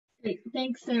Great.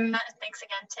 Thanks, Sarah. Thanks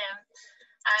again, Tim.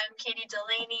 I'm Katie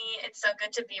Delaney. It's so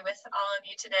good to be with all of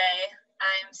you today.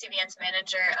 I'm CVN's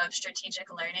Manager of Strategic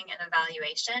Learning and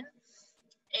Evaluation.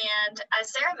 And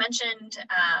as Sarah mentioned,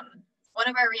 one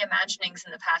of our reimaginings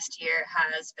in the past year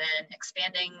has been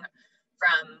expanding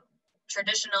from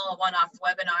traditional one-off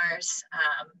webinars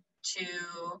to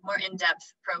more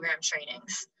in-depth program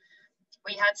trainings.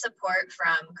 We had support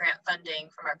from grant funding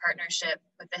from our partnership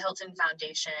with the Hilton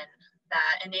Foundation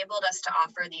that enabled us to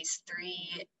offer these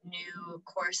 3 new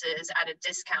courses at a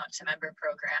discount to member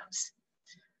programs.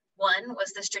 One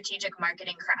was the Strategic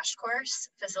Marketing Crash Course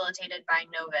facilitated by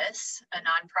Novus, a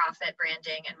nonprofit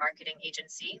branding and marketing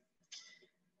agency.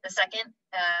 The second,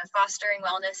 Fostering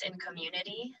Wellness in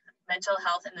Community, Mental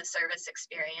Health in the Service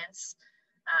Experience,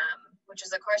 which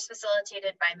is a course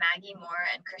facilitated by Maggie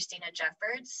Moore and Christina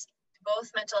Jeffords,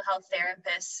 both mental health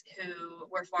therapists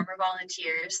who were former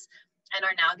volunteers and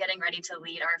are now getting ready to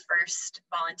lead our first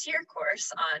volunteer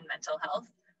course on mental health.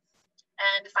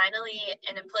 And finally,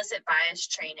 an Implicit Bias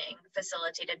Training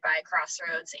facilitated by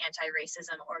Crossroads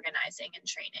Anti-Racism Organizing and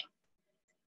Training.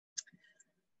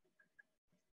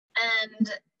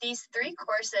 And these 3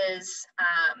 courses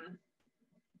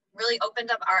really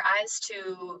opened up our eyes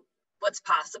to what's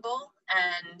possible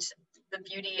and the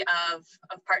beauty of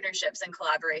partnerships and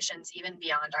collaborations even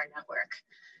beyond our network.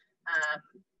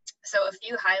 So a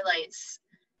few highlights.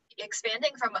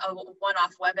 Expanding from a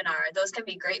one-off webinar, those can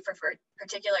be great for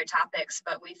particular topics,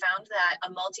 but we found that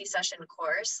a multi-session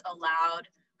course allowed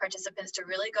participants to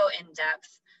really go in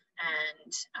depth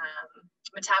and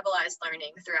metabolize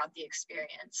learning throughout the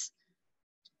experience.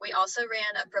 We also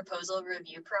ran a proposal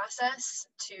review process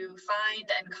to find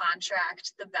and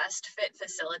contract the best fit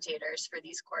facilitators for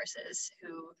these courses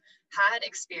who had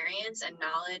experience and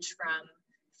knowledge from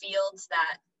fields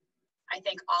that I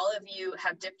think all of you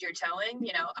have dipped your toe in.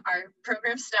 You know, our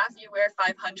program staff, you wear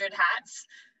 500 hats,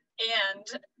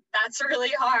 and that's really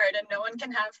hard, and no one can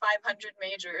have 500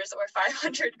 majors or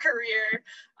 500 career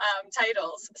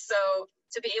titles. So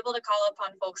to be able to call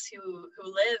upon folks who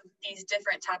live these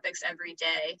different topics every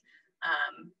day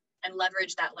and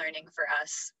leverage that learning for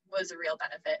us was a real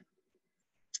benefit.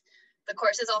 The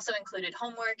courses also included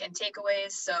homework and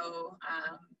takeaways, so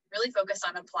really focused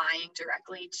on applying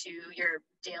directly to your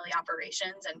daily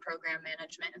operations and program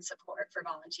management and support for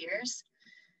volunteers.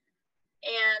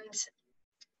 And,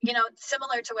 you know,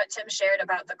 similar to what Tim shared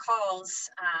about the calls,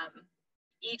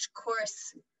 each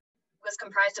course was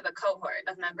comprised of a cohort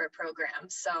of member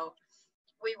programs. So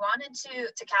we wanted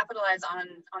to capitalize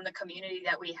on the community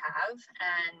that we have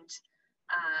and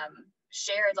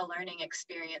share the learning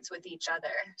experience with each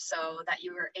other so that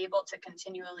you were able to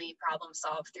continually problem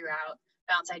solve throughout,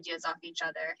 bounce ideas off each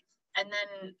other. And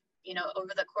then, you know,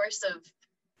 over the course of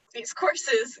these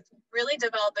courses, really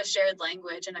develop a shared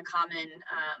language and a common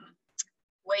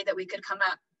way that we could come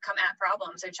at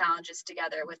problems or challenges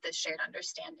together with this shared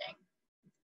understanding.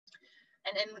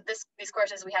 And in these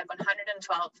courses, we had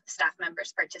 112 staff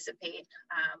members participate,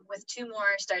 with 2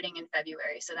 more starting in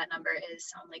February. So that number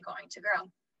is only going to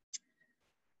grow.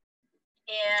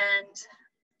 And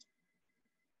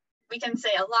we can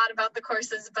say a lot about the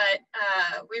courses, but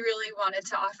we really wanted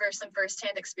to offer some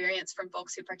firsthand experience from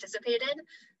folks who participated.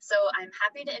 So I'm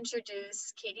happy to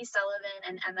introduce Katie Sullivan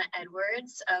and Emma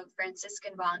Edwards of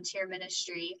Franciscan Volunteer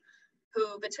Ministry,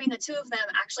 who between the 2 of them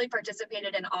actually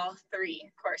participated in all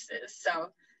 3 courses.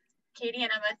 So Katie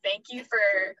and Emma, thank you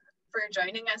for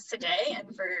joining us today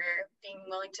and for being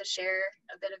willing to share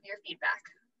a bit of your feedback.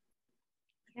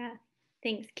 Yeah,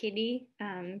 thanks Katie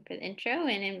for the intro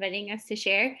and inviting us to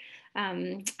share.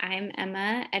 I'm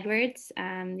Emma Edwards,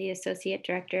 the Associate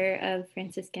Director of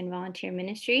Franciscan Volunteer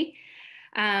Ministry.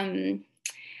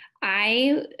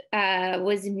 I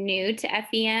was new to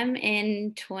FEM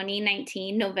in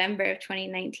 2019, November of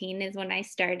 2019 is when I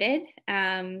started.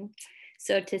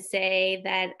 So to say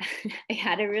that I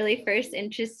had a really first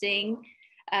interesting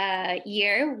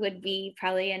year would be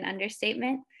probably an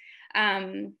understatement.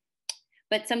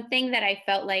 But something that I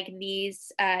felt like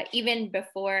these, even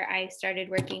before I started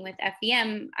working with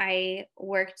FEM, I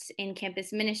worked in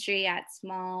campus ministry at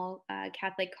small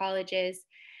Catholic colleges.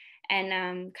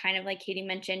 And kind of like Katie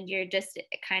mentioned, you're just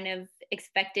kind of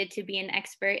expected to be an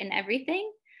expert in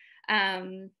everything.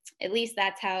 At least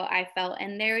that's how I felt.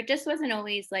 And there just wasn't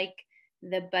always like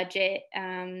the budget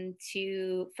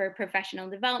for professional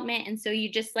development. And so you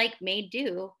just like made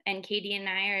do. And Katie and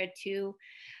I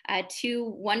are two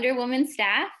Wonder Woman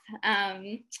staff,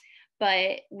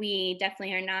 but we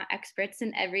definitely are not experts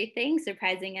in everything,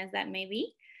 surprising as that may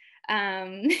be.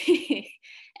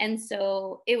 And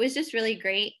so it was just really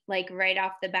great, like right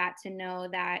off the bat, to know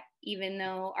that even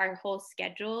though our whole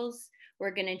schedules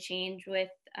were going to change with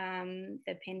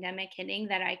the pandemic hitting,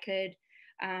 that I could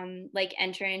like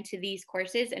enter into these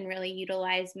courses and really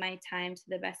utilize my time to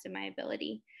the best of my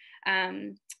ability.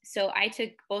 So I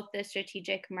took both the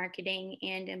strategic marketing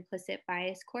and implicit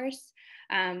bias course.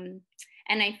 And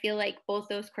I feel like both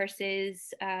those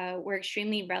courses were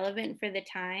extremely relevant for the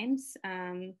times.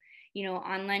 You know,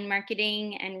 online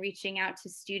marketing and reaching out to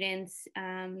students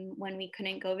when we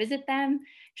couldn't go visit them,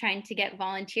 trying to get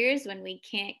volunteers when we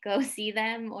can't go see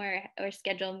them or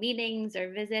schedule meetings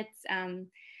or visits.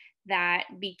 That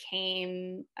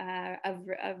became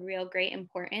of real great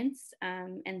importance.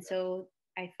 And so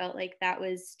I felt like that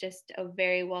was just a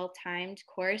very well-timed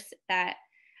course that,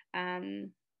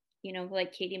 you know,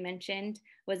 like Katie mentioned,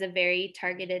 was a very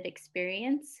targeted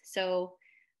experience. So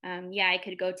yeah, I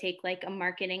could go take like a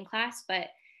marketing class, but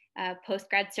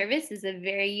post-grad service is a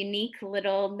very unique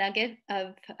little nugget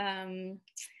of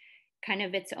kind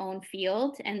of its own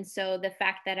field. And so the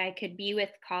fact that I could be with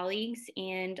colleagues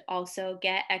and also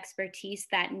get expertise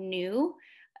that knew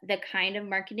the kind of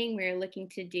marketing we were looking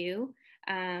to do,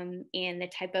 and the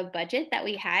type of budget that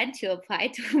we had to apply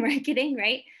to marketing,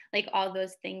 right? Like all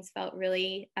those things felt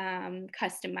really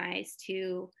customized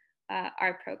to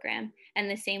our program. And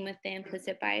the same with the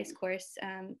implicit bias course.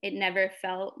 It never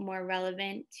felt more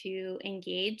relevant to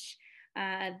engage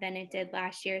than it did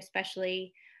last year,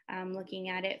 especially looking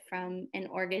at it from an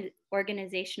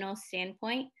organizational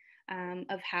standpoint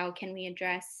of how can we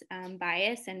address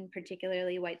bias and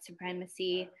particularly white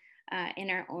supremacy in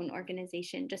our own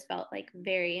organization. Just felt like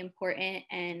very important,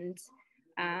 and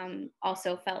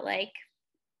also felt like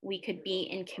we could be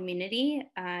in community,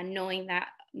 knowing that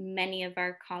many of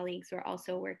our colleagues were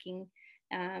also working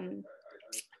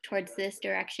towards this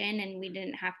direction, and we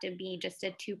didn't have to be just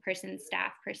a two-person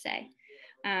staff per se.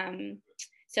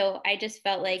 So I just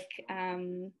felt like,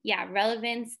 yeah,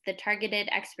 relevance, the targeted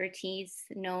expertise,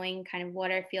 knowing kind of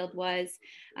what our field was,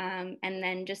 and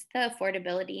then just the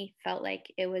affordability felt like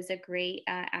it was a great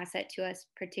asset to us,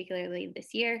 particularly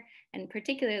this year, and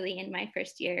particularly in my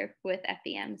first year with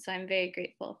FEM. So I'm very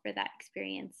grateful for that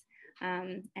experience.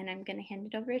 And I'm going to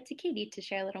hand it over to Katie to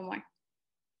share a little more.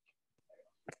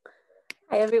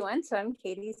 Hi, everyone. So I'm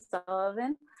Katie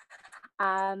Sullivan.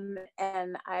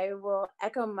 And I will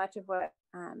echo much of what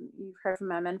you've heard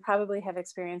from Emma and probably have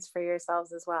experienced for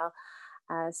yourselves as well.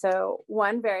 So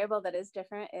one variable that is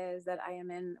different is that I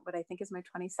am in what I think is my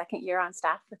 22nd year on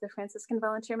staff with the Franciscan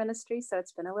Volunteer Ministry. So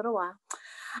it's been a little while,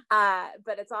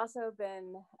 but it's also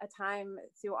been a time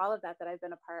through all of that that I've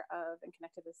been a part of and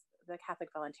connected with the Catholic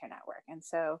Volunteer Network. And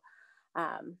so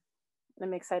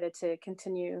I'm excited to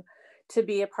continue to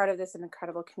be a part of this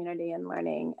incredible community and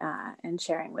learning and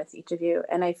sharing with each of you.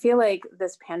 And I feel like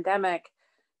this pandemic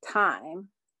time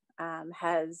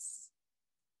has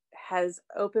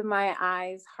opened my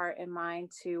eyes, heart, and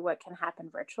mind to what can happen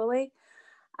virtually.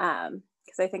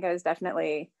 Because I think I was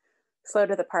definitely slow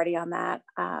to the party on that.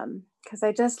 Because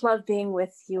I just love being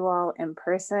with you all in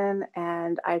person,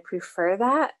 and I prefer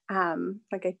that.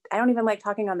 Like I don't even like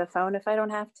talking on the phone if I don't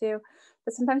have to,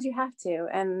 but sometimes you have to.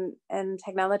 And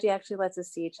technology actually lets us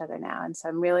see each other now. And so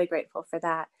I'm really grateful for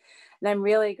that. And I'm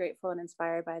really grateful and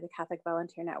inspired by the Catholic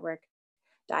Volunteer Network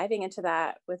diving into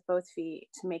that with both feet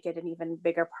to make it an even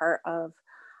bigger part of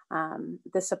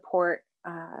the support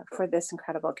for this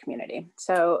incredible community.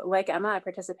 So like Emma, I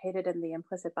participated in the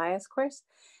implicit bias course.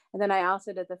 And then I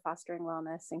also did the fostering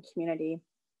wellness and community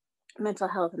mental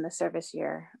health in the service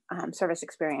year, service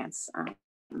experience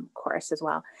course as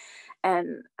well.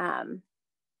 And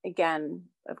again,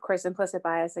 of course, implicit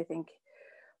bias, I think,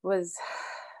 was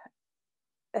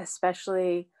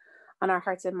especially on our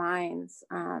hearts and minds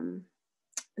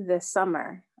this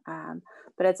summer,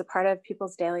 but it's a part of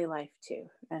people's daily life too,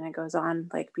 and it goes on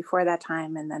like before that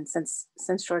time, and then since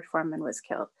George Foreman was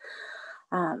killed.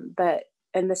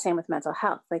 And the same with mental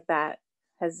health, like that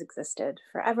has existed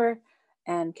forever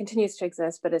and continues to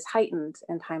exist, but is heightened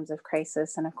in times of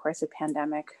crisis. And of course, a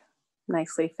pandemic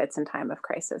nicely fits in time of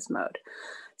crisis mode.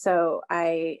 So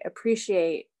I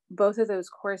appreciate both of those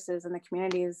courses and the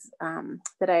communities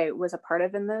that I was a part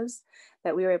of in those,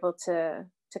 that we were able to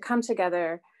come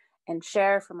together and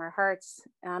share from our hearts,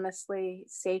 honestly,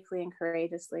 safely, and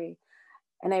courageously.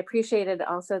 And I appreciated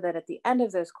also that at the end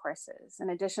of those courses, in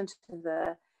addition to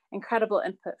the incredible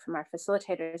input from our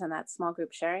facilitators and that small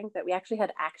group sharing, that we actually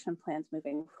had action plans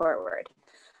moving forward.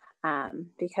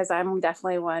 Because I'm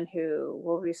definitely one who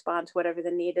will respond to whatever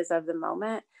the need is of the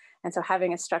moment. And so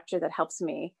having a structure that helps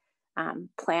me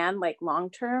plan like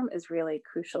long-term is really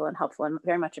crucial and helpful and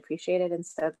very much appreciated. And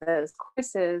so those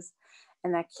courses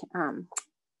and that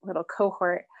little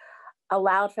cohort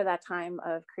allowed for that time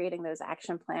of creating those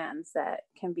action plans that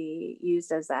can be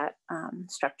used as that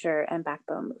structure and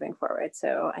backbone moving forward.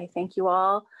 So I thank you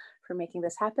all for making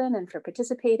this happen and for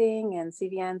participating, and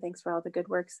CVN, thanks for all the good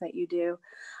works that you do.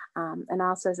 And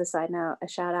also, as a side note, a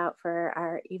shout out for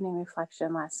our evening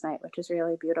reflection last night, which was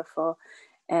really beautiful,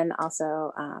 and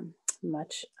also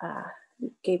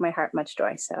gave my heart much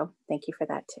joy. So thank you for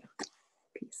that too.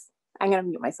 Peace. I'm going to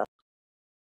mute myself.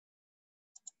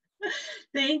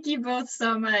 Thank you both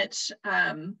so much.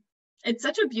 It's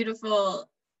such a beautiful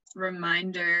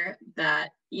reminder that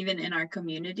even in our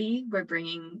community, we're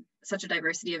bringing such a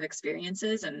diversity of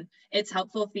experiences, and it's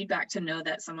helpful feedback to know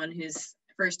that someone who's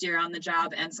first year on the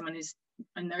job and someone who's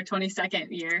in their 22nd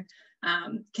year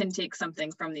can take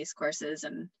something from these courses,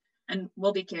 and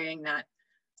we'll be carrying that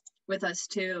with us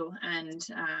too. And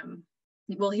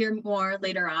we'll hear more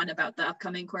later on about the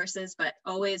upcoming courses, but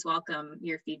always welcome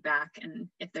your feedback. And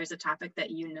if there's a topic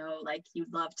that you know, like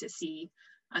you'd love to see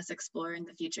us explore in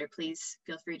the future, please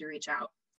feel free to reach out.